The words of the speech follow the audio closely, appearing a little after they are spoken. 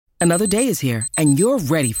Another day is here, and you're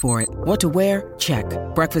ready for it. What to wear? Check.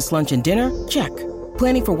 Breakfast, lunch, and dinner? Check.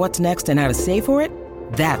 Planning for what's next and how to save for it?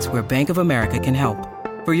 That's where Bank of America can help.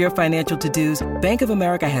 For your financial to-dos, Bank of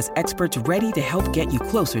America has experts ready to help get you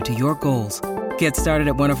closer to your goals. Get started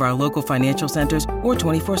at one of our local financial centers or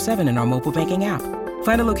 24/7 in our mobile banking app.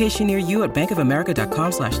 Find a location near you at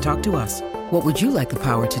bankofamerica.com/talktous. What would you like the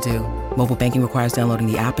power to do? Mobile banking requires downloading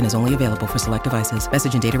the app and is only available for select devices.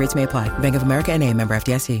 Message and data rates may apply. Bank of America N.A., member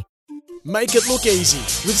FDIC. Make it look easy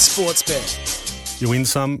with Sportsbet. You win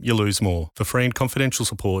some, you lose more. For free and confidential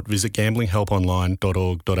support, visit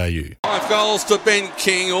gamblinghelponline.org.au. 5 goals to Ben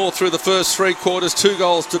King all through the first 3 quarters. 2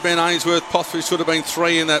 goals to Ben Ainsworth. Possibly should have been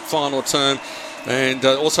 3 in that final term. And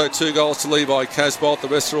also 2 goals to Levi Casbolt. The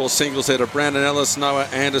rest are all singles there to Brandon Ellis, Noah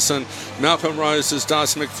Anderson, Malcolm Roses,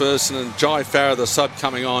 Darcy McPherson and Jai Farah, the sub,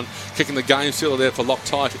 coming on, kicking the game sealer there for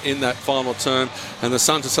Loctite in that final term. And the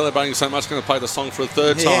Suns are celebrating so much, going to play the song for a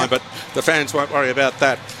third time, but the fans won't worry about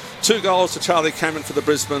that. 2 goals to Charlie Cameron for the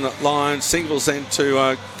Brisbane Lions. Singles then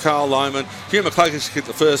to Carl Lohman. Hugh McCluggage kicked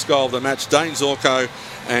the first goal of the match. Dane Zorko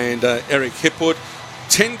and Eric Hipwood.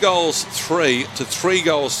 10 goals 3 to 3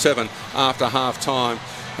 goals 7 after half time.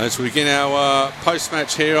 As we begin our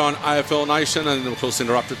post-match here on AFL Nation, and of course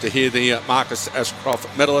interrupted to hear the Marcus Ashcroft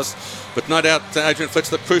medalist. But no doubt, Adrian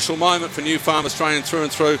Fletcher, the crucial moment for New Farm Australian through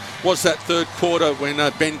and through was that third quarter when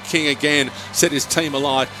Ben King again set his team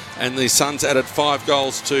alight, and the Suns added 5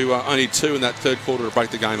 goals to only 2 in that third quarter to break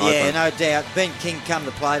the game open. Yeah, no doubt. Ben King come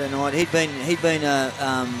to play tonight. He'd been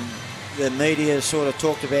the media sort of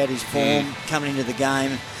talked about his form coming into the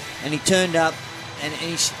game, and he turned up, and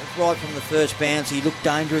he's right from the first bounce. He looked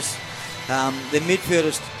dangerous. The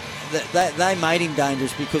midfielders, they made him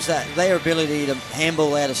dangerous because their ability to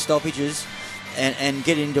handball out of stoppages and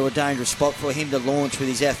get into a dangerous spot for him to launch with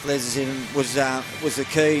his athleticism was the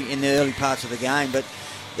key in the early parts of the game. But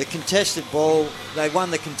the contested ball, they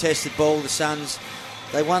won the contested ball, the Suns.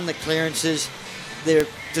 They won the clearances. Their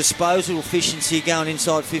disposal efficiency going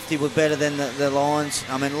inside 50 were better than the Lions.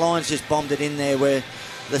 I mean, Lions just bombed it in there where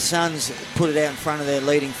the Suns put it out in front of their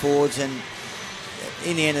leading forwards, and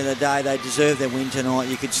in the end of the day, they deserved their win tonight.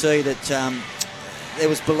 You could see that there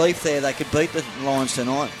was belief there they could beat the Lions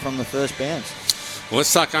tonight from the first bounce. Well, let's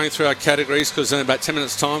start going through our categories, because in about 10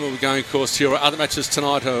 minutes' time we'll be going, of course, to your other matches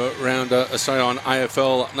tonight around Australia on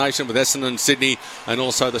AFL Nation with Essendon, Sydney, and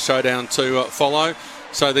also the showdown to follow.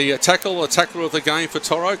 So the tackler of the game for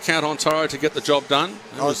Toro, count on Toro to get the job done.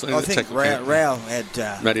 I think Rao had...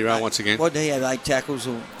 Matty Rao once again. What did he have, 8 tackles?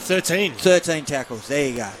 Or 13. 13 tackles, there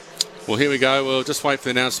you go. Well, here we go. We'll just wait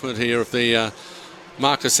for the announcement here of the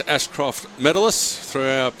Marcus Ashcroft medalists through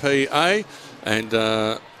our PA. And,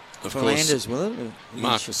 of Flanders, course, will it?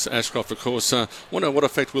 Marcus Ashcroft, of course. Wonder what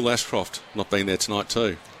effect will Ashcroft not being there tonight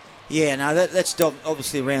too? Yeah, no, that's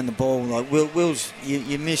obviously around the ball. Like Will's,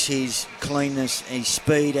 you miss his cleanness, his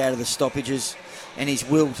speed out of the stoppages, and his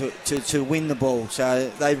will to win the ball. So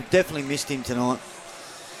they definitely missed him tonight.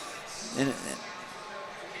 And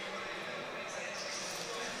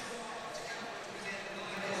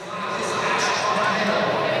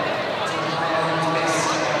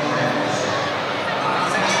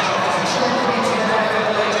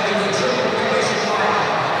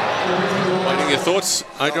thoughts?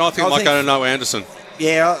 I think I might go to Noah Anderson.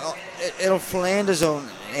 Yeah, it'll Flanders or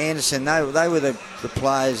Anderson. They were the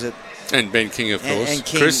players that... And Ben King, of course. And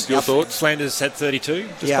King, Chris, your thoughts? Flanders had 32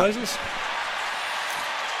 disposals.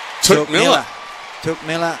 Took Miller. Took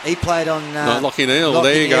Miller. He played on... Lockie Neal.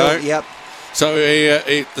 There you go. Yep. So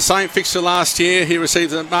the same fixture last year. He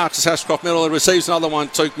received the Marcus Ashcroft medal. He receives another one,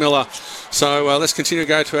 Took Miller. So let's continue to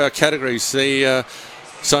go to our categories.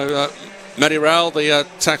 Matty Rowell, the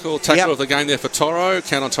tackle of the game there for Toro.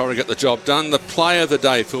 Count on Toro to get the job done. The player of the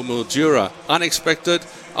day, Phil Mildura. Unexpected,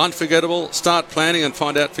 unforgettable. Start planning and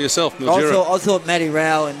find out for yourself, Mildura. I thought Matty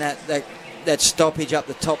Rowell in that stoppage up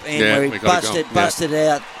the top end where he busted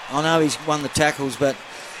out. I know he's won the tackles, but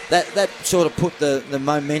that sort of put the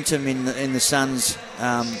momentum in the Suns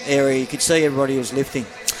area. You could see everybody was lifting.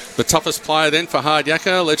 The toughest player then for Hard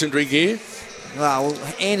Yakka, legendary gear. Well,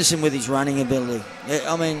 Anderson with his running ability.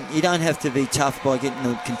 I mean, you don't have to be tough by getting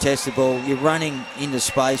the contested ball. You're running into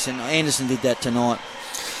space, and Anderson did that tonight.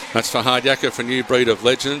 That's for Hard Yakka for New Breed of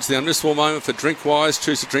Legends. The unmissable moment for Drink Wise.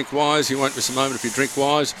 Choose to drink wise. You won't miss a moment if you drink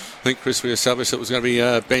wise. I think, Chris, we established it was going to be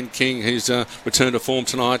Ben King. He's returned to form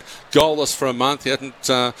tonight. Goalless for a month. He hadn't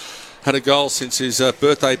had a goal since his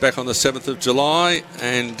birthday back on the 7th of July.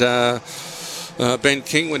 And... Ben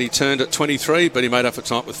King when he turned at 23, but he made up for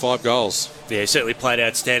tonight with 5 goals. Yeah, he certainly played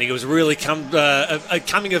outstanding. It was really a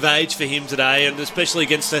coming of age for him today, and especially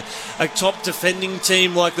against a top defending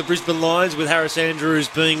team like the Brisbane Lions, with Harris Andrews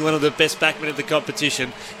being one of the best backmen of the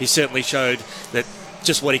competition. He certainly showed that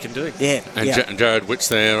just what he can do. Yeah. And Jared Witts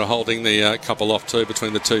there holding the couple off too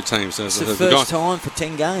between the two teams. It's the first time for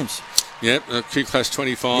 10 games. Yep, Q-Clash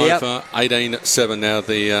 25, 18-7 now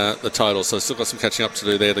the total. So still got some catching up to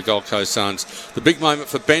do there, the Gold Coast Suns. The big moment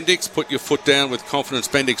for Bendix, put your foot down with confidence,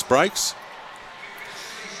 Bendix breaks.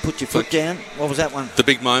 Put your foot down. What was that one? The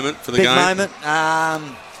big moment for the game. Big moment.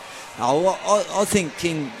 I think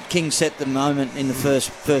King set the moment in the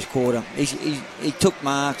first quarter. He took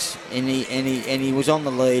marks and he was on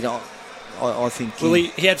the lead. I think. Well,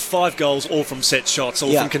 he had 5 goals, all from set shots,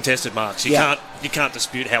 all from contested marks. You can't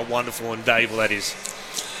dispute how wonderful and valuable that is.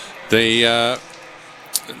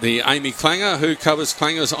 The Amy Clanger, who covers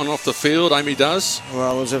Clangers on off the field. Amy does.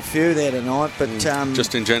 Well, there's a few there tonight, but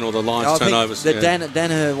just in general, the Lions turnovers. The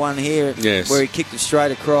Danaher one here, where he kicked it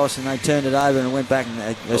straight across and they turned it over and it went back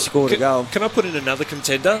and they scored a goal. Can I put in another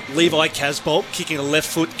contender? Levi Casbolt kicking a left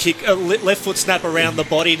foot snap around the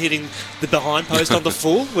body and hitting the behind post on the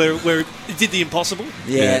full, where he did the impossible.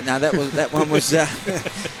 No, that one was.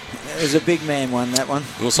 It was a big man one, that one.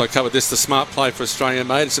 We also covered this, the smart play for Australia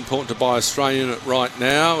made. It's important to buy Australian right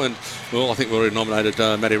now. And, well, I think we already nominated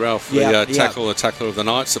Matty Ralph for the tackler of the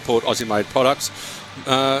night. Support Aussie-made products.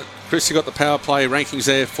 Chris, you got the power play rankings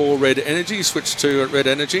there for Red Energy. Switch to Red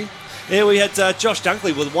Energy. Yeah, we had Josh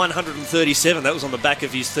Dunkley with 137. That was on the back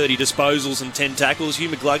of his 30 disposals and 10 tackles. Hugh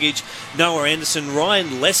McGluggage, Noah Anderson,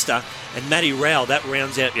 Ryan Lester and Matty Rowell. That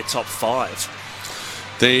rounds out your top 5.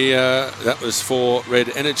 That was for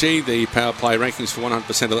Red Energy, the power play rankings for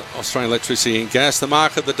 100% of Australian electricity and gas. The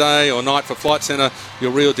mark of the day or night for Flight Centre,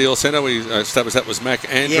 your real deal centre. We established that was Mac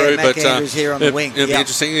Andrew. Yeah, Andrew's here on the wing. It'll be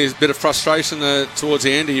interesting. There's a bit of frustration towards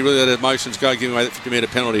the end. He really let emotions go, giving away that 50-metre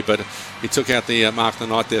penalty, but he took out the mark of the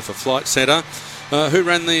night there for Flight Centre. Who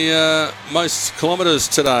ran the most kilometres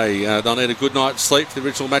today? They'll need a good night's sleep for the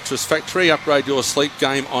Original Mattress Factory. Upgrade your sleep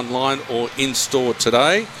game online or in-store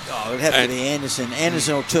today. Oh, it would have to be Anderson.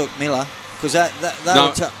 Anderson or Turk Miller, because they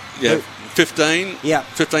were 15. Yeah.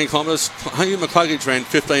 15 kilometres. Hugh McCluggage ran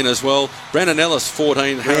 15 as well. Brandon Ellis,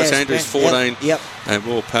 14. Harris Andrews, 14. Yep. And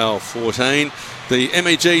Will Powell, 14. The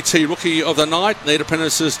MEGT Rookie of the Night. Need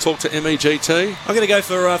apprentices talk to MEGT. I'm going to go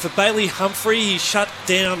for Bailey Humphrey. He shut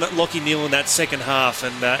down Lockie Neal in that second half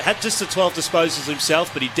and had just the 12 disposals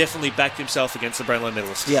himself, but he definitely backed himself against the Brownlow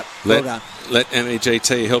medalist. Yep, well done. Let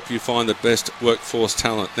MEGT help you find the best workforce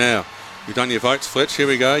talent. Now, you've done your votes, Fletch. Here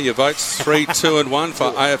we go. Your votes 3, 2 and 1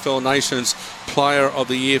 for AFL Nation's Player of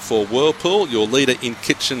the Year for Whirlpool, your leader in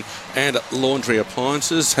kitchen and laundry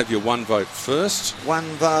appliances. Have your 1 vote first. 1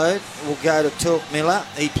 vote will go to Turk Miller.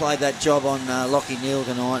 He played that job on Lockie Neal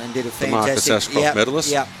tonight and did a fantastic... The Marcus Ashcroft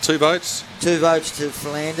medalist. Yep. 2 votes. 2 votes to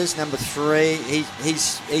Flanders. Number 3,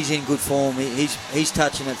 he's in good form. He's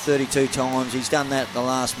touching it 32 times. He's done that the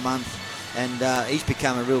last month, and he's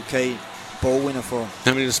become a real key ball winner for him.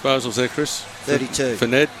 How many disposals there, Chris? 32. For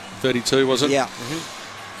Ned? 32, was it? Yeah. Mm-hmm.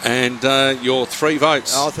 And your 3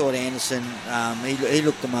 votes. I thought Anderson, he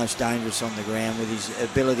looked the most dangerous on the ground with his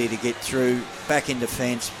ability to get through, back in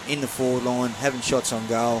defence, in the forward line, having shots on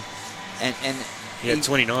goal. And he had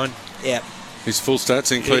 29. Yeah. His full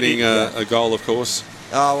stats, including a goal, of course.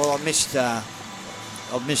 Oh, well, I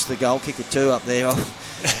missed the goal kicker too up there.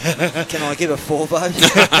 Can I give a 4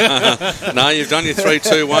 vote? No, you've done your 3,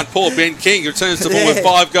 2, 1. Poor Ben King returns the ball with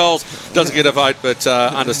 5 goals. Doesn't get a vote, but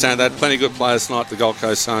understand that. Plenty of good players tonight, the Gold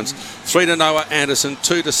Coast Suns. 3 to Noah Anderson,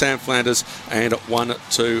 2 to Sam Flanders, and 1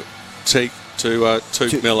 to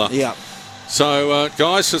Took Miller. Yeah. So,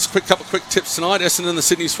 guys, just a couple of quick tips tonight. Essendon, the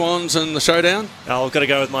Sydney Swans, and the showdown. I've got to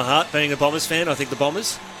go with my heart. Being a Bombers fan, I think the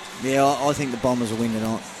Bombers. Yeah, I think the Bombers will win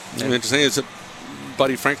tonight. Yeah. Interesting. Is it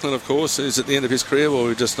Buddy Franklin, of course, is at the end of his career? Well,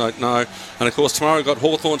 we just don't know. And, of course, tomorrow we've got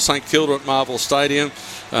Hawthorn St Kilda at Marvel Stadium.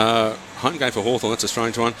 Home game for Hawthorn, that's a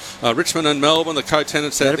strange one. Richmond and Melbourne, the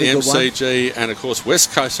co-tenants at the MCG. And, of course,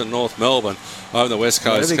 West Coast and North Melbourne over the West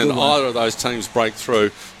Coast. Can either of those teams break through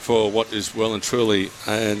for what is well and truly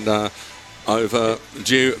and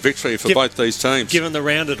overdue victory for both these teams? Given the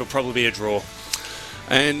round, it'll probably be a draw.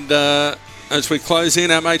 And as we close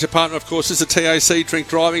in, our major partner, of course, is the TAC Drink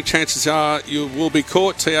Driving. Chances are you will be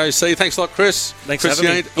caught. TAC. Thanks a lot, Chris. Thanks Chris for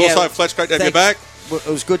having me. Also, Fletch, great to have you back. It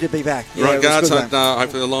was good to be back. Yeah, regards, and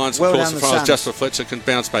hopefully the Lions, of course, surprise just for Fletcher, can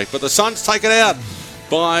bounce back. But the Suns take it out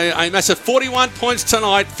by a massive 41 points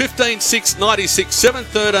tonight, 15-6, 96,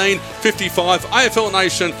 7-13, 55. AFL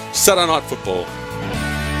Nation, Saturday Night Football.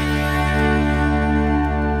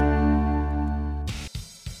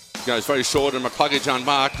 goes very short, and McCluggage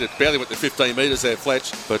unmarked. It barely went to 15 metres there,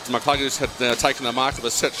 Fletch, but McCluggage had taken the mark of a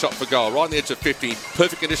set shot for goal, right on the edge of 50.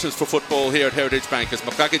 Perfect conditions for football here at Heritage Bank as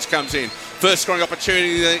McCluggage comes in. First scoring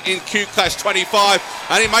opportunity in Q Clash 25,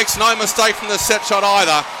 and he makes no mistake from the set shot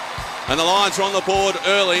either. And the Lions are on the board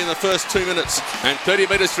early in the first 2 minutes. And 30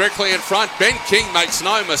 metres directly in front. Ben King makes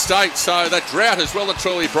no mistake. So that drought is well and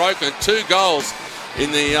truly broken. 2 goals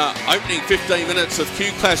in the opening 15 minutes of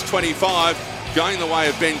Q Clash 25. Going the way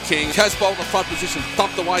of Ben King. Casbolt in the front position.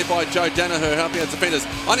 Thumped away by Joe Danaher helping out defenders.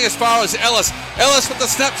 Only as far as Ellis. Ellis with the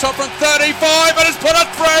snapshot from 35. And has put it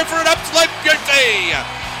through for an absolute beauty.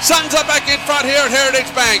 Suns are back in front here at Heritage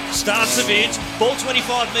Bank. Starcevic, ball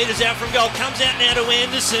 25 metres out from goal, comes out now to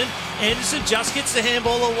Anderson. Anderson just gets the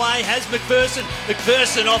handball away, has McPherson.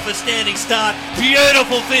 McPherson off a standing start.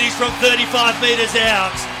 Beautiful finish from 35 metres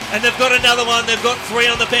out. And they've got another one. They've got 3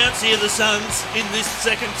 on the bounce here, the Suns, in this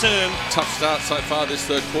second term. Tough start so far this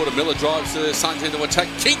third quarter. Miller drives the Suns into attack.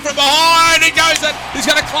 King from behind. He goes it. He's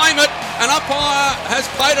going to claim it. And umpire has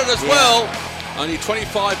played it as well. Only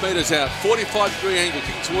 25 metres out, 45-degree angle,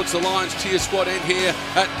 kicking towards the Lions cheer squad end here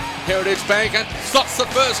at Heritage Bank, and slots the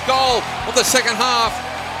first goal of the second half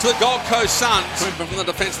to the Gold Coast Suns. From the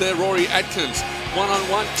defence there, Rory Atkins,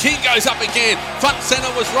 one-on-one. King goes up again. Front centre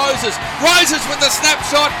was Roses. Roses with the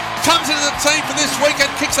snapshot, comes into the team for this week and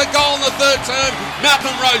kicks a goal in the third term.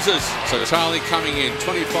 Malcolm Roses. So Charlie coming in,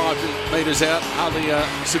 25 metres out, hardly a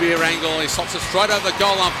severe angle. He slops it straight over the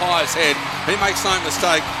goal umpire's head. He makes no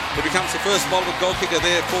mistake. He becomes the first multiple goal kicker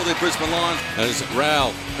there for the Brisbane Lions. As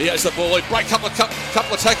Rowell, he has the ball. He breaks couple of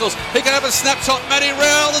tackles. He can have a snapshot. Matty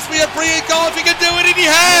Rowell, this will be a brilliant goal if he can do it, and he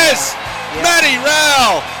has. Yeah. Matty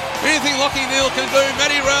Rowell. Anything Lockie Neal can do,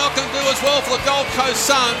 Matty Rowell can do as well for the Gold Coast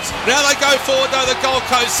Suns. Now they go forward though, the Gold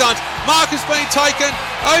Coast Suns. Mark has been taken,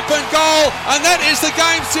 open goal, and that is the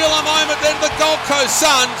game seal a moment then the Gold Coast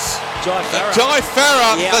Suns. Jai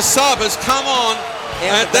Farah, yep. The sub has come on,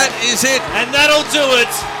 and that is it. And that'll do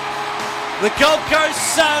it. The Gold Coast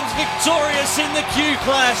Suns victorious in the Q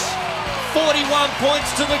Clash. 41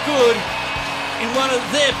 points to the good in one of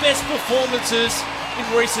their best performances in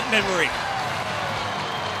recent memory.